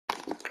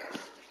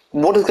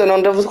What is going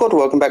on, Devil Squad?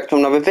 Welcome back to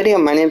another video.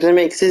 My name is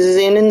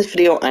Ciaran, and in this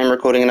video I'm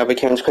recording another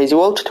Ciaran's Crazy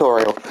World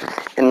tutorial.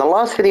 In the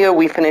last video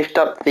we finished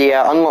up the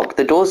Unlock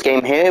the Doors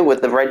game here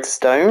with the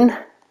redstone.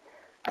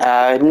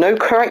 No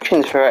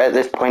corrections for it at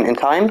this point in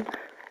time.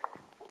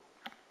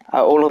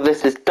 All of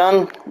this is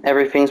done,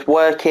 everything's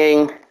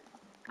working.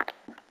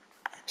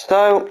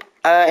 So,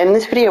 in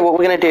this video what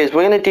we're going to do is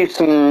we're going to do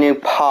some new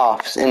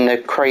paths in the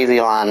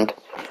Crazy Land.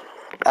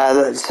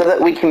 So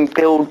that we can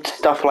build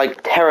stuff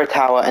like Terror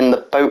Tower and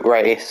the boat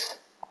race.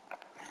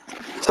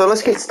 So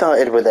let's get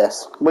started with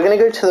this. We're going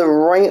to go to the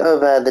right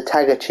of the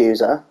tagger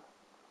chooser.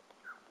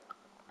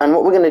 And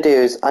what we're going to do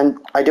is,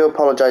 I do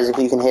apologise if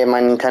you can hear my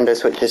Nintendo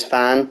Switch's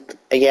fan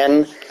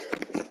again.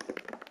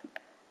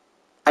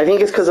 I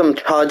think it's because I'm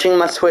charging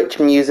my Switch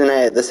and using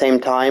it at the same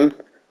time.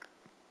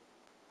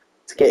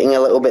 It's getting a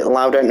little bit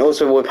louder, and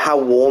also with how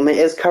warm it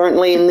is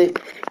currently in the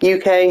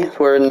UK.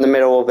 We're in the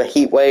middle of a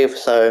heat wave,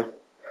 so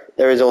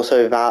there is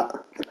also that.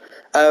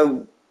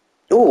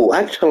 Oh,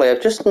 actually,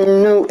 I've just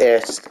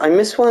noticed I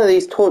missed one of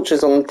these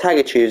torches on the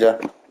tagger chooser,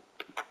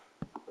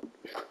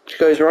 which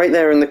goes right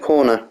there in the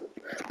corner.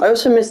 I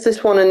also missed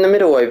this one in the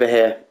middle over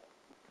here.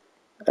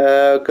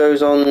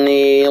 Goes on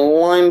the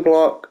line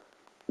block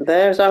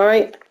there, is that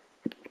right?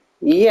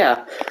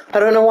 Yeah, I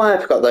don't know why I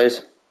forgot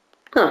those.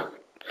 Huh.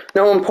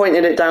 No one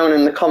pointed it down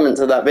in the comments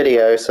of that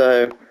video,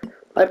 so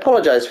I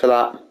apologise for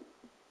that.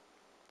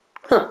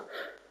 Huh.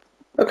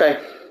 Okay.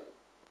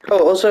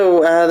 Oh,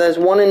 also, there's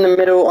one in the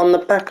middle on the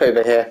back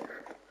over here.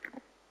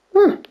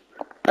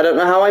 I don't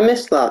know how I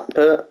missed that,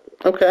 but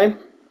okay,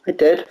 I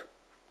did.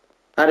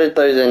 Added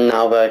those in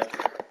now, though.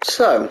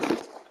 So,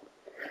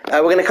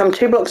 we're going to come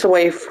 2 blocks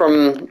away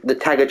from the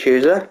tagger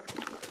chooser,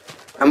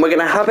 and we're going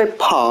to have a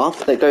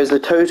path that goes a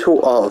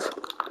total of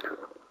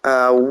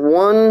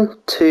 1,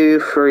 2,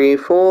 3,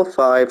 4,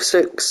 5,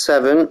 6,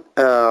 7.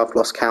 I've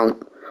lost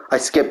count. I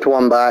skipped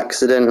one by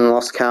accident and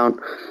lost count.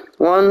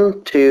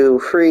 1, 2,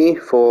 3,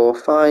 4,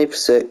 5,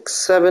 6,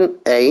 7,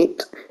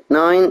 8,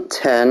 9,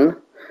 10,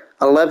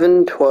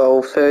 11,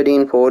 12,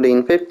 13,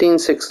 14, 15,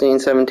 16,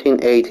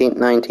 17, 18,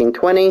 19,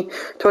 20,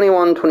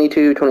 21,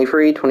 22,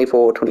 23,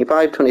 24,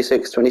 25,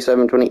 26,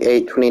 27,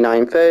 28,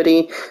 29,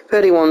 30,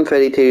 31,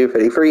 32,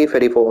 33,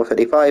 34,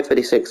 35,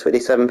 36,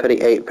 37,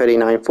 38,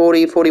 39,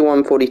 40,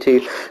 41, 42,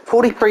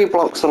 43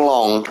 blocks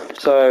along.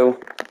 So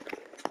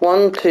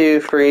 1,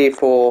 2, 3,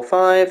 4,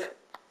 5,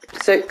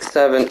 6,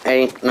 7,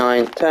 8,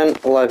 9, 10,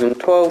 11,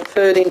 12,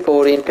 13,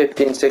 14,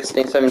 15,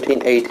 16,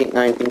 17, 18,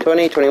 19,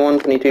 20, 21,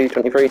 22,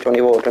 23,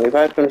 24,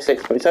 25,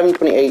 26, 27,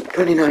 28,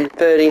 29,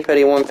 30,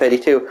 31,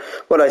 32.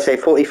 What did I say,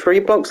 43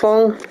 blocks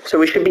long? So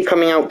we should be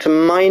coming out to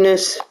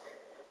minus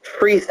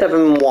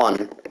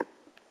 371.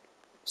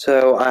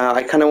 So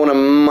I kind of want to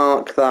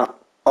mark that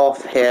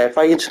off here. If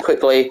I could just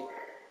quickly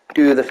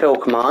do the fill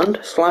command,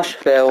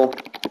 /fill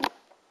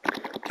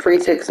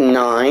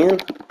 369.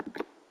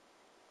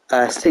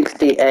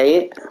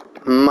 68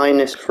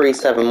 minus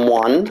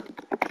 371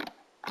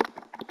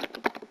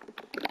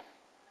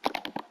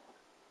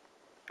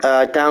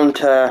 down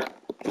to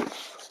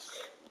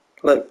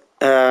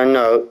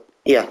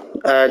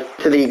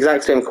to the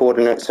exact same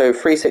coordinate, so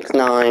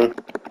 369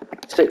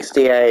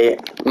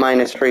 68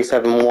 minus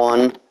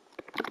 371,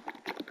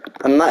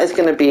 and that is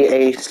going to be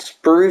a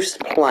spruce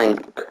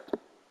plank.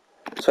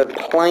 So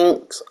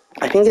planks,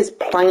 I think it's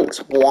planks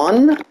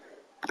 1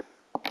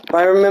 if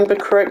I remember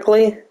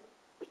correctly.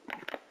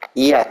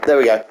 Yeah, there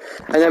we go.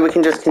 And then we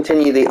can just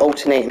continue the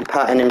alternating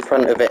pattern in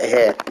front of it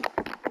here.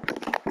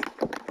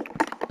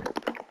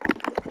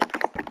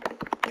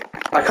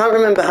 I can't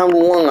remember how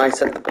long I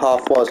said the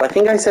path was. I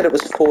think I said it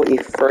was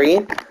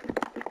 43.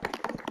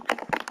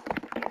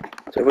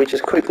 So if we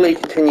just quickly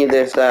continue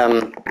this,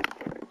 there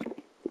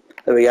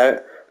we go.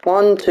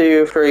 1,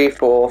 2, 3,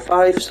 4,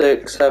 5,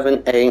 6,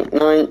 7, 8,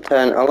 9,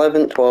 10,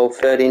 11, 12,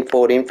 13,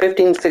 14,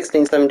 15,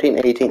 16, 17,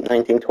 18,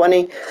 19,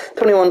 20,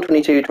 21,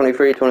 22,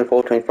 23,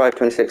 24, 25,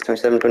 26,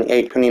 27,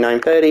 28, 29,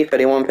 30,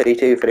 31,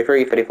 32,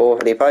 33, 34,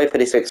 35,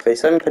 36,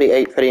 37,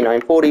 38,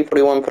 39, 40,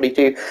 41,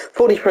 42,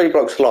 43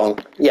 blocks long.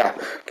 Yeah,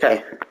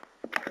 okay.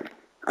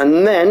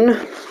 And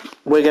then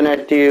we're going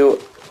to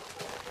do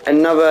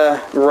another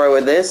row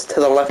of this to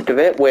the left of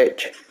it,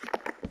 which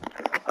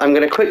I'm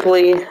going to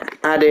quickly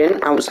add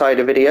in outside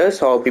a video,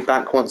 so I'll be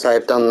back once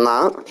I've done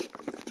that.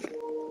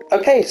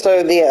 Okay,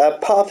 so the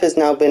path has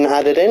now been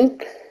added in,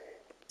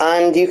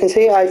 and you can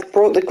see I've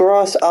brought the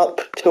grass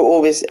up to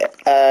all this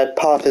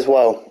path as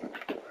well.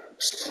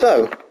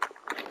 So,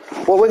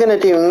 what we're going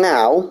to do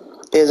now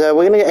is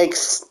we're going to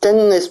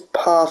extend this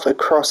path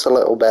across a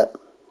little bit.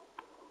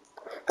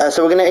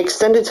 So we're going to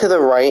extend it to the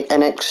right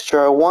an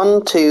extra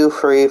 1, 2,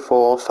 3,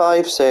 4,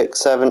 5, 6,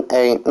 7,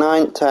 8,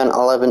 9, 10,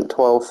 11,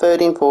 12,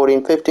 13,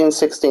 14, 15,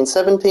 16,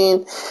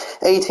 17,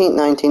 18,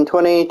 19,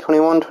 20,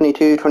 21,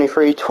 22,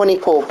 23,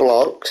 24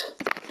 blocks.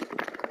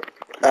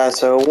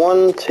 So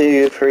 1,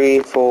 2, 3,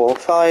 4,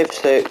 5,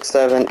 6,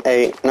 7,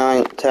 8,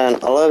 9, 10,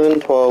 11,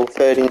 12,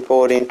 13,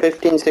 14,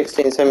 15,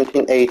 16,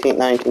 17, 18,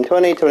 19,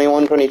 20,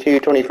 21, 22,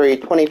 23,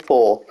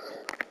 24.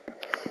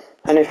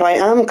 And if I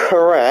am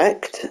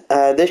correct,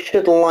 this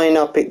should line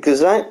up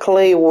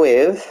exactly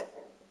with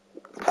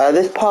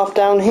this path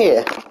down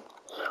here.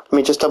 Let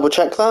me just double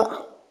check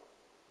that.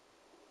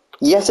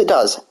 Yes, it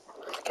does.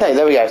 Okay,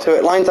 there we go. So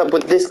it lines up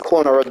with this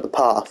corner of the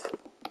path.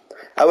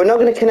 We're not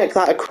going to connect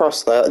that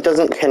across though. It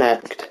doesn't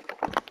connect.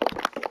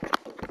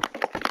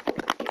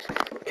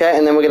 Okay,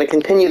 and then we're going to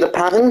continue the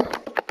pattern.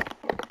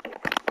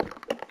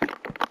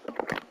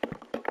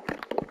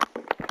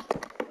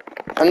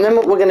 And then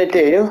what we're going to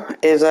do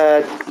is,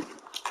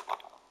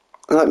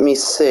 let me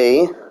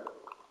see,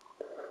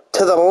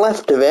 to the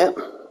left of it,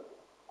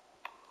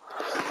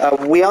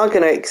 we are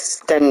going to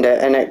extend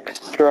it an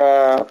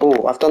extra...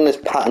 Oh, I've done this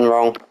pattern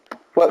wrong.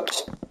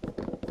 Whoops.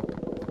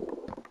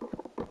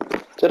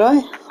 Did I?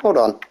 Hold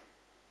on.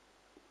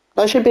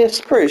 That should be a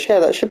spruce. Yeah,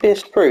 that should be a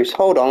spruce.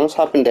 Hold on, what's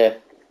happened here?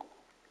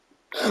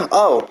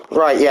 Oh,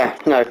 right, yeah,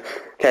 no.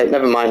 Okay,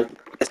 never mind.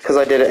 It's because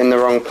I did it in the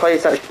wrong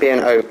place. That should be an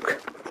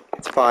oak.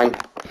 It's fine.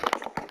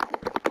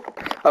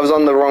 I was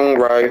on the wrong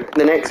row.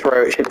 The next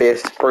row, it should be a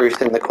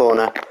spruce in the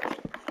corner.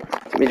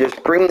 Let me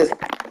just bring this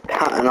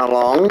pattern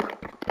along.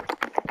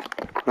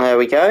 There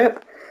we go.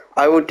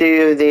 I will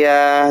do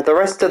the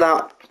rest of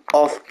that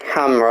off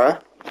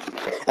camera.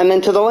 And then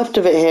to the left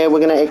of it here, we're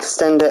going to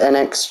extend it an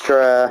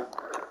extra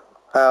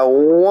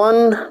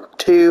 1,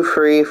 2,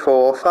 3,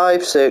 4,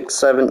 5, 6,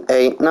 7,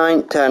 8,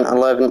 9, 10,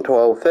 11,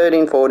 12,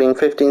 13, 14,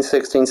 15,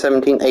 16,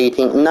 17,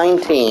 18,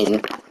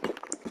 19.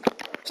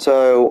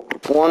 So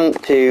 1,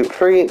 2,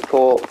 3,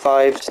 4,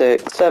 5,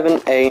 6,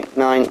 7, 8,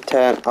 9,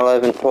 10,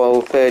 11,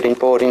 12, 13,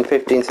 14,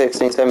 15,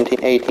 16, 17,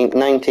 18,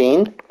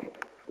 19.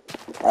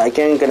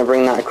 Again, going to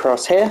bring that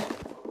across here.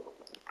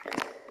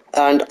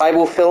 And I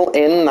will fill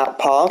in that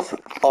path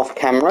off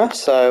camera,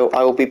 so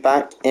I will be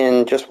back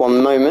in just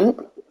one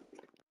moment.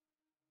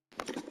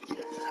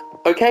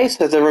 Okay,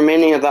 so the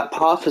remaining of that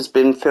path has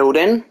been filled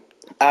in.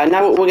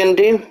 Now what we're going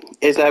to do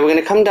is we're going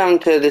to come down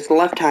to this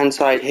left-hand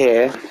side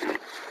here,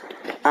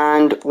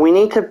 and we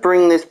need to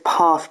bring this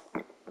path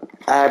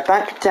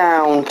back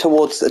down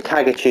towards the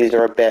tagger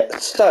chooser a bit.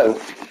 So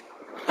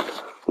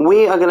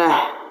we are going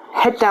to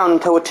head down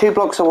until we're 2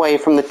 blocks away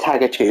from the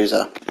tagger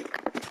chooser.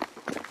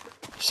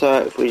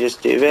 So if we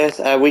just do this,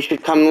 we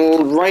should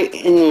come right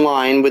in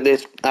line with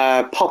this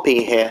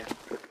poppy here.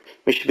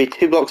 We should be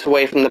 2 blocks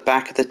away from the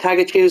back of the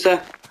tagger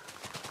chooser,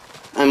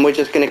 and we're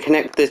just going to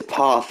connect this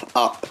path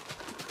up.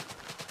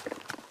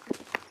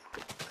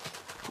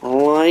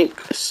 Like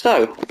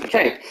so.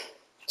 Okay,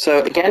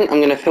 so again, I'm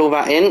going to fill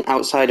that in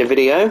outside a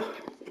video.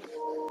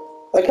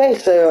 Okay,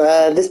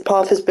 so this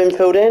path has been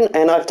filled in,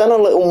 and I've done a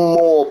little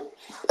more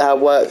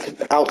work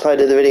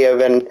outside of the video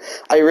than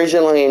I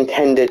originally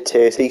intended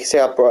to. So you can see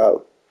I brought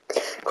out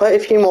quite a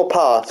few more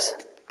paths.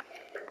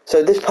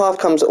 So this path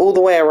comes all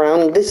the way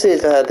around. This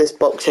is this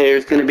box here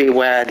is going to be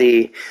where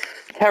the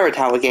Terror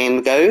Tower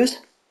game goes.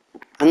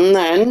 And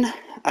then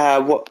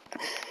what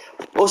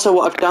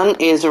I've done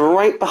is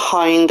right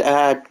behind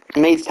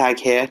maze tag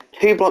here,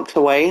 2 blocks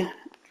away,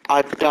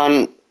 I've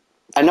done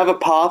another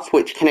path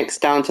which connects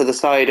down to the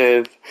side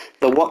of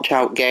the watch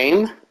out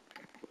game.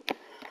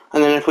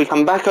 And then if we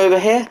come back over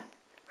here,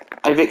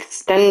 I've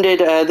extended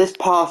this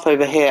path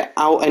over here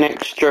out an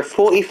extra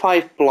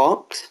 45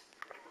 blocks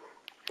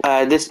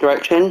this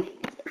direction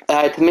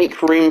to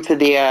make room for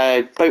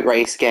the boat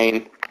race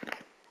game.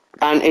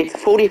 And it's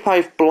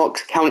 45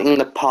 blocks counting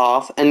the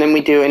path, and then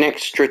we do an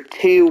extra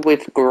 2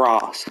 with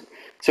grass.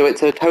 So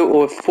it's a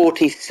total of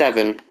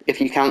 47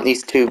 if you count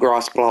these 2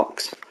 grass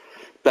blocks.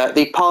 But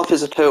the path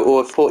is a total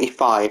of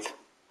 45.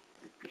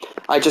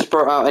 I just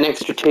brought out an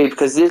extra 2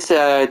 because this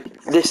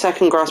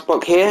second grass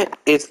block here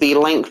is the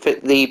length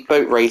that the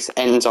boat race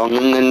ends on,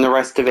 and then the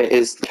rest of it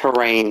is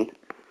terrain,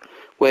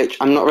 which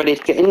I'm not ready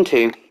to get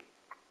into.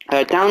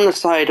 Down the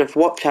side of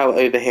Watch Out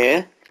over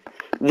here,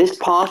 this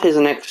path is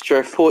an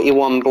extra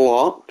 41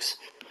 blocks,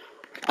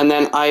 and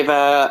then I've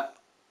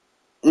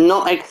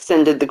not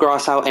extended the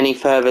grass out any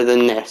further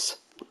than this,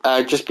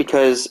 just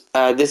because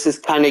this is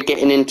kind of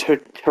getting into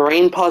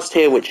terrain past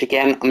here, which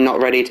again, I'm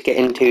not ready to get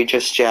into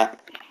just yet.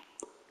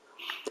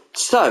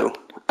 So,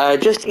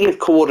 just to give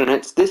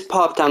coordinates, this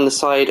path down the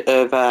side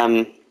of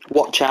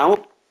Watch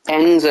Out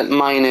ends at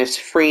minus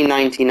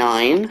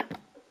 399,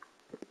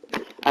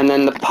 and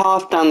then the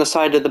path down the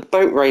side of the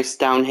boat race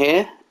down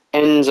here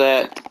ends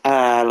at,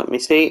 let me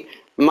see,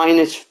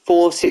 minus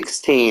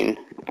 416.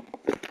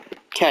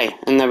 Okay,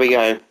 and there we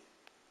go.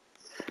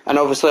 And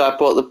obviously I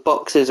brought the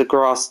boxes of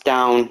grass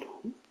down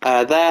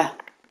there,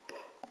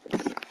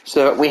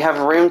 so we have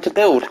room to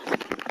build.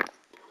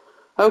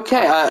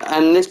 Okay,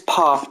 and this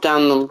path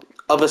down the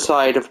other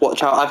side of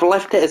Watch Out, I've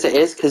left it as it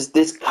is because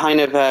this kind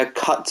of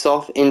cuts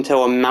off into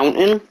a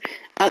mountain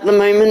at the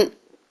moment,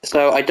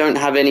 so I don't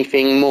have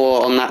anything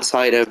more on that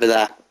side over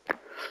there.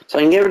 So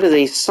I can get rid of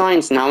these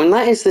signs now, and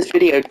that is this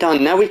video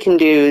done. Now we can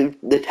do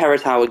the Terror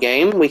Tower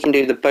game, we can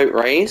do the boat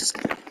race.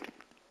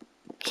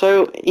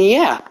 So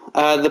yeah,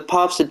 the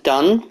paths are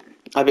done.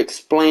 I've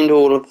explained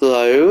all of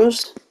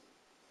those.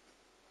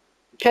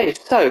 Okay,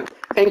 so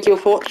thank you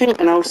for watching,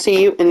 and I'll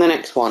see you in the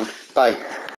next one. Bye.